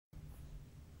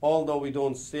although we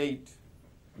don't say it,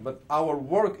 but our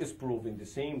work is proving the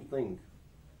same thing.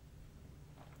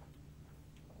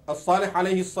 As-Salih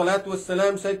alayhi salatu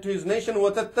wassalam said to his nation,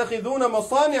 وَتَتَّخِذُونَ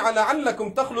مَصَانِعَ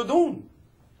لَعَلَّكُمْ تَخْلُدُونَ.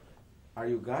 Are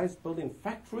you guys building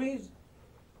factories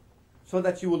so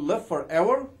that you will live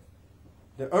forever?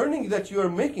 The earnings that you are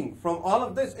making from all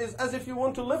of this is as if you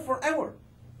want to live forever.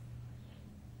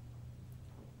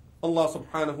 Allah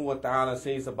subhanahu wa ta'ala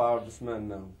says about this man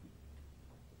now.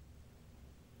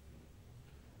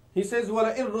 He says,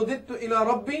 وَلَئِن رُدِدْتُ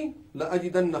إِلَىٰ رَبِّي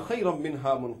لَأَجِدَنَّ خَيْرًا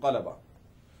مِنْهَا مُنْقَلَبًا.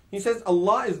 He says,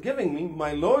 Allah is giving me,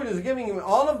 my Lord is giving me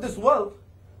all of this wealth.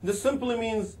 This simply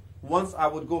means once I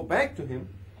would go back to Him,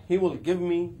 He will give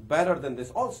me better than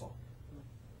this also.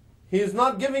 He is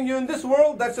not giving you in this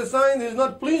world, that's a sign He is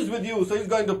not pleased with you, so He's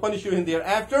going to punish you in the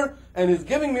hereafter, and He's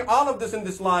giving me all of this in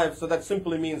this life, so that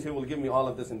simply means He will give me all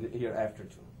of this in the hereafter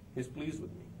too. He's pleased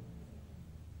with me.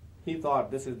 He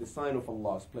thought this is the sign of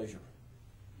Allah's pleasure.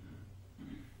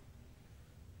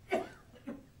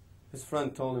 His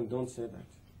friend told him, don't say that.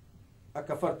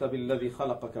 أَكَفَرْتَ بِالَّذِي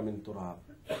خَلَقَكَ مِن تُرَابٍ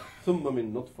ثُمَّ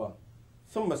مِن نُطْفَةٍ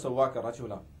ثُمَّ سَوَّاكَ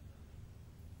رَجُلًا.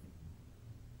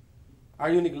 Are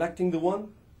you neglecting the one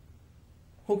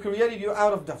who created you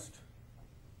out of dust,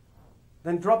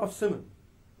 then drop of semen,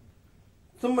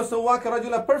 ثُمَّ سَوَّاكَ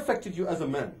رَجُلًا, perfected you as a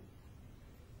man?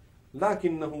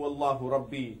 لَكِنَّهُ اللَّهُ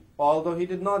رَبِّي. Although He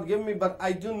did not give me, but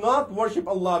I do not worship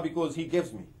Allah because He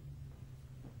gives me.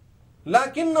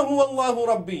 لَكِنَّهُ اللَّهُ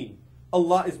رَبِّي.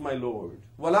 Allah is my Lord.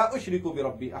 وَلَا أُشْرِكُ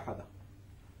بِرَبِّي أَحَدًا.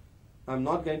 I'm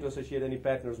not going to associate any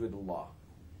partners with Allah.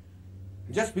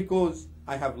 Just because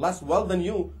I have less wealth than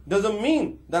you doesn't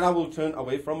mean that I will turn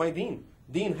away from my deen.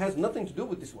 Deen has nothing to do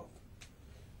with this wealth.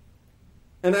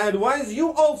 And I advise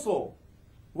you also,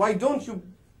 why don't you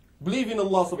believe in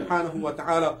Allah subhanahu wa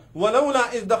ta'ala? وَلَوْلَا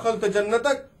إِذْ دَخَلْتَ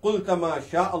جَنَّتَكَ قُلْتَ مَا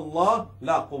شَاءَ اللَّهُ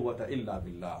لَا قُوَّةَ إِلَّا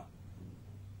بِاللَّهِ.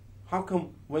 How come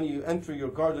when you enter your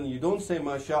garden you don't say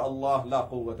Ma sha Allah la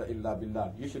quwwata illa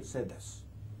billah? You should say this.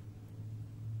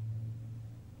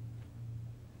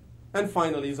 And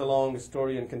finally, it's a long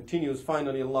story and continues.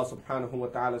 Finally, Allah subhanahu wa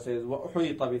ta'ala says,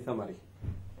 وَأُحْيِطَ بِثَمَرِهِ.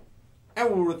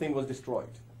 Everything was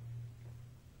destroyed.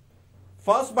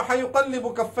 فَأَصْبَحَ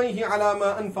يُقَلِّبُ كَفَّيْهِ عَلَى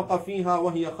مَا أَنْفَقَ فِيهَا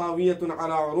وَهِيَ خَاوِيَةٌ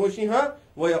عَلَى عُرُوشِهَا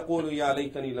وَيَقُولُ يَا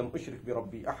لَيْتَنِي لَمْ أُشْرِكْ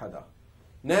بِرَبِّي أَحَدًا.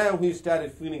 Now he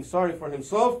started feeling sorry for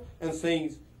himself and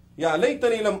saying, Ya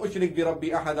laytani lam ushrik bi rabbi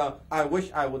ahada. I wish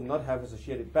I would not have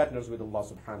associated partners with Allah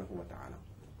subhanahu wa ta'ala.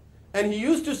 And he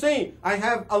used to say, I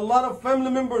have a lot of family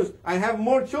members, I have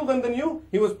more children than you.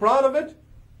 He was proud of it.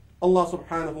 Allah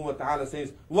subhanahu wa ta'ala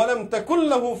says, وَلَمْ تَكُنْ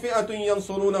لَهُ فِئَةٌ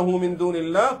يَنْصُرُونَهُ مِن دُونِ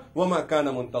اللَّهِ وَمَا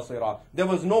كَانَ مُنْتَصِرًا. There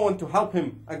was no one to help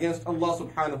him against Allah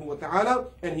subhanahu wa ta'ala,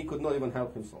 and he could not even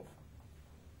help himself.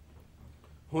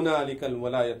 هُنَالِكَ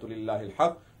الْوَلَايَةُ لِلَّهِ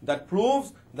الْحَقِّ. That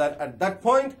proves that at that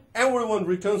point, everyone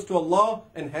returns to Allah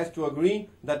and has to agree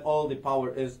that all the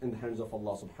power is in the hands of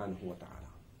Allah subhanahu wa ta'ala.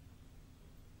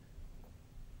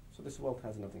 So this wealth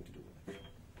has nothing to do with it.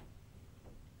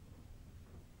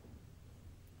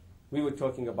 We were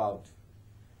talking about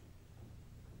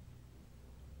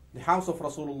the house of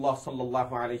Rasulullah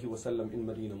sallallahu alayhi wa sallam in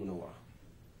Medina Munawwarah.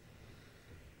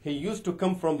 He used to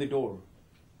come from the door.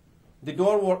 The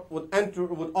door would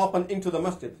open into the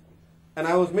masjid. And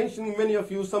I was mentioning, many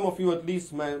of you, some of you at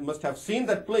least must have seen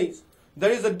that place. There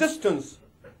is a distance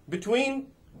between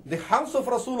the house of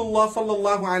Rasulullah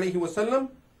sallallahu alayhi wa sallam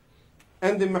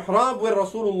and the mihrab where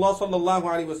Rasulullah sallallahu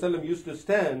alayhi wa sallam used to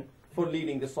stand for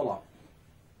leading the salah.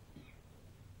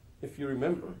 If you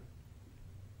remember,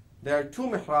 there are two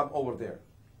mihrab over there.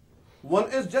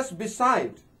 One is just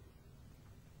beside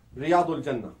Riyadul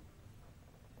Jannah.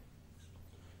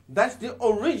 That's the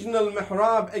original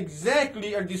mihrab,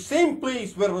 exactly at the same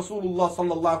place where Rasulullah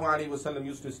sallallahu alaihi wasallam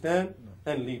used to stand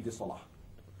and lead the salah.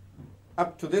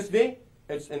 Up to this day,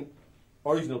 it's an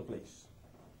original place.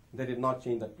 They did not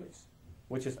change that place,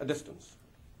 which is a distance.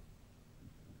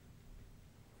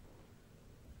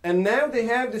 And now they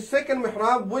have the second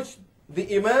mihrab, which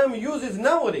the imam uses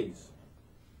nowadays,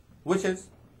 which is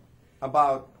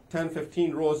about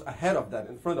 10-15 rows ahead of that,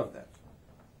 in front of that.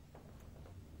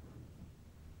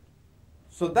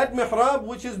 So that mihrab,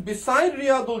 which is beside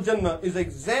Riyadul Jannah, is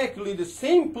exactly the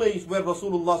same place where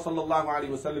Rasulullah sallallahu alaihi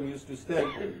wasallam used to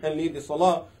stand and lead the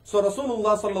salah. So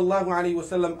Rasulullah sallallahu alaihi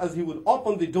wasallam, as he would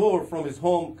open the door from his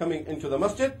home coming into the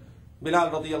masjid,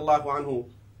 Bilal Radiyallahu Anhu,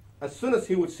 as soon as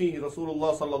he would see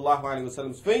Rasulullah sallallahu alaihi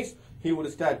wasallam's face, he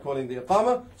would start calling the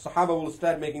iqamah. Sahaba will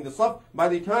start making the saf. By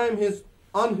the time he's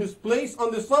on his place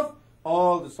on the saf,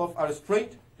 all the saf are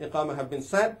straight, iqamah have been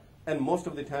set, and most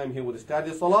of the time he would start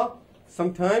the salah.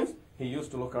 Sometimes he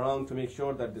used to look around to make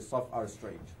sure that the saf are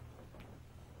straight.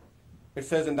 It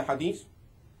says in the hadith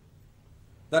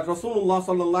that Rasulullah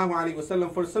sallallahu alaihi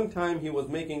wasallam, for some time he was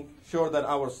making sure that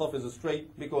our saf is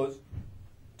straight, because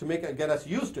to get us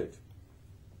used to it.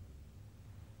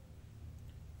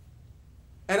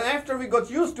 And after we got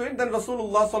used to it, then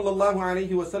Rasulullah sallallahu alaihi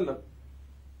wasallam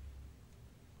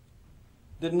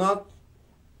did not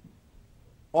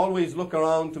always look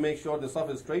around to make sure the saf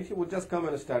is straight. He would just come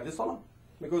and start the salah,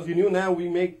 because he knew now we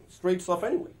make straight saf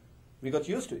anyway. We got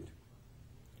used to it.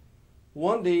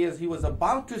 One day, as he was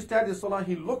about to start the salah,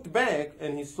 he looked back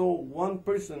and he saw one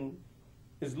person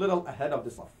is little ahead of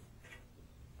the saf.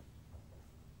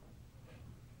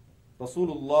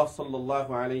 Rasulullah sallallahu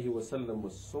alaihi wasallam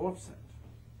was so upset.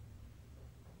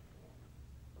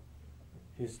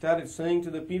 He started saying to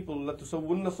the people,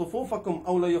 لَتُسَوُّنَّ صُفُوفَكُمْ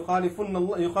أَوْ لَيُخَالِفَنَّ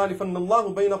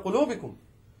اللَّهُ بَيْنَ قُلُوبِكُمْ.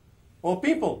 O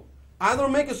people, either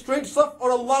make a straight saf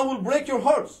or Allah will break your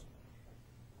hearts.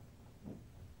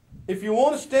 If you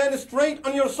want to stand straight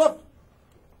on your saf,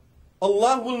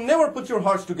 Allah will never put your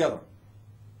hearts together.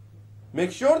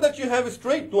 Make sure that you have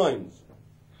straight lines.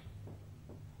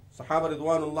 Sahaba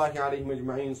Ridwanullahi alayhim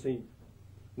ajma'in say,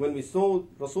 when we saw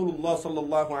Rasulullah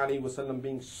sallallahu alayhi wasallam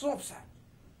being so upset,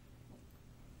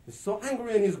 he's so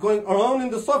angry and he's going around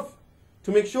in the saf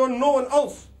to make sure no one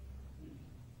else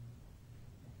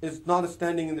is not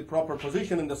standing in the proper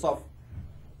position in the saf.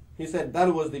 He said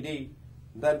that was the day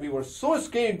that we were so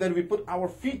scared that we put our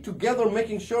feet together,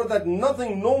 making sure that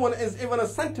no one is even a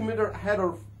centimeter ahead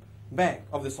or back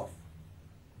of the saf.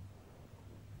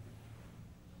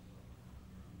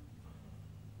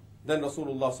 Then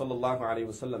Rasulullah sallallahu alaihi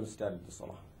wasallam started the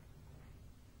salah.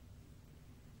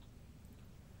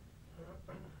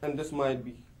 And this might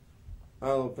be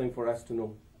another thing for us to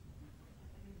know.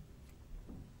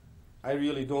 I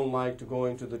really don't like to go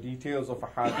into the details of a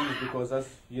hadith, because as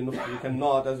you know, we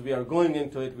cannot, as we are going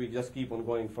into it, we just keep on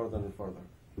going further and further.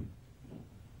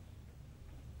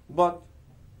 But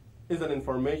is an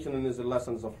information and is the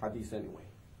lessons of hadith anyway.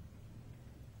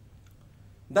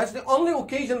 That's the only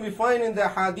occasion we find in the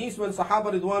hadith when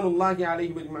Sahaba Ridwanullahi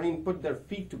alayhi ajma'in put their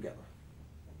feet together.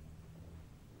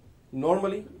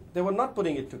 Normally, they were not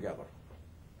putting it together.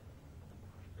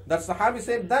 That Sahabi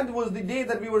said that was the day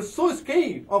that we were so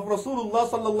scared of Rasulullah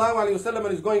sallallahu alaihi wasallam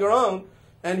and he's going around,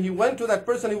 and he went to that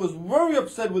person. He was very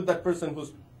upset with that person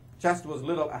whose chest was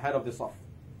little ahead of the saf.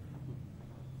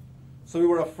 So we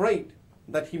were afraid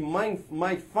that he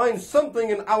might find something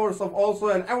in our saf also,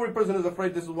 and every person is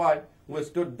afraid. This is why we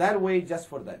stood that way just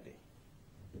for that day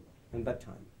and that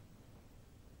time.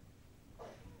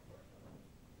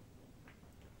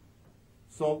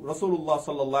 So Rasulullah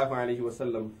sallallahu alaihi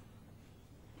wasallam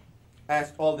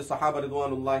asked all the Sahaba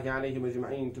Ridwanullahi alayhim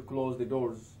ajma'in to close the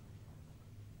doors,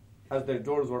 as their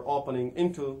doors were opening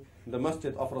into the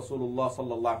masjid of Rasulullah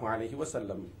sallallahu alayhi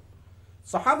wasallam.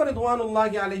 Sahaba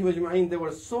Ridwanullahi alayhim ajma'in, they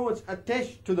were so much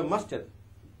attached to the masjid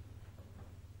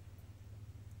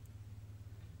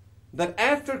that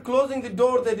after closing the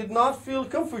door they did not feel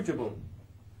comfortable.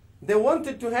 They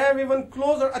wanted to have even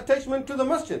closer attachment to the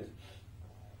masjid.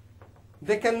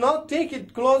 They cannot take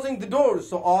it closing the doors,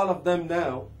 so all of them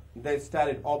now, they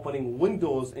started opening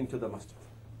windows into the masjid.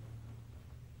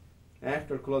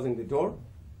 After closing the door,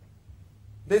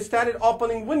 they started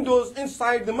opening windows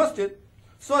inside the masjid,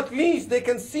 so at least they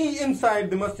can see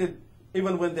inside the masjid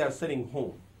even when they are sitting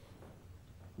home.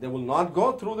 They will not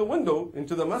go through the window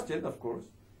into the masjid, of course,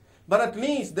 but at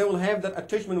least they will have that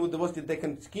attachment with the masjid. They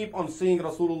can keep on seeing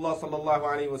Rasulullah sallallahu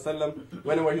alaihi wasallam.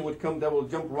 Whenever he would come, they will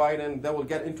jump right in, they will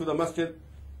get into the masjid,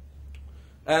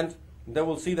 and they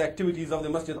will see the activities of the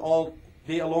masjid all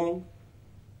day long.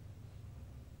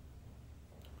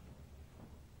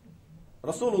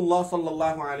 Rasulullah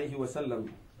sallallahu alaihi wasallam,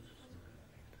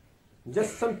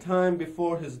 just some time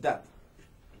before his death,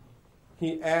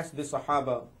 he asked the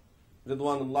Sahaba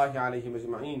Ridwanullahi alayhim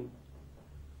ajma'in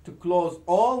to close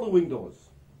all the windows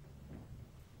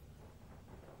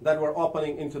that were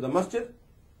opening into the masjid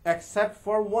except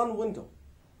for one window.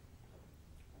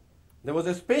 There was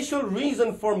a special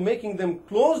reason for making them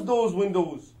close those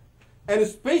windows, and a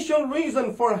special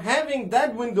reason for having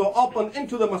that window open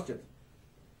into the masjid.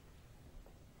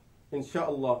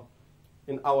 Inshallah,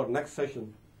 in our next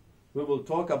session, we will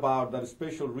talk about that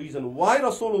special reason why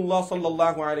Rasulullah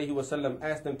sallallahu alaihi wasallam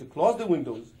asked them to close the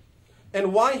windows,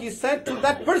 and why he said to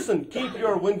that person, keep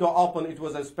your window open. It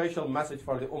was a special message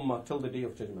for the ummah till the day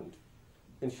of judgment.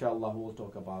 Inshallah, we will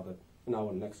talk about it in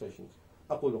our next sessions.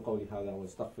 أقول قولي هذا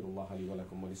وأستغفر الله لي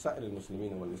ولكم ولسائر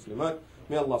المسلمين والمسلمات.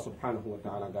 May Allah subhanahu wa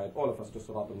ta'ala guide all of us to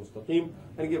Sirat al-Mustaqim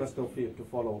and give us tawfiq to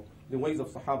follow the ways of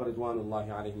Sahaba Ridwanullahi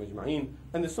alayhim ajma'in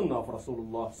and the Sunnah of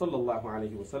Rasulullah sallallahu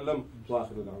alayhi wa sallam. Wa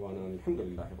akhiru da'wana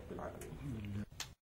alhamdulillahi rabbil alamin.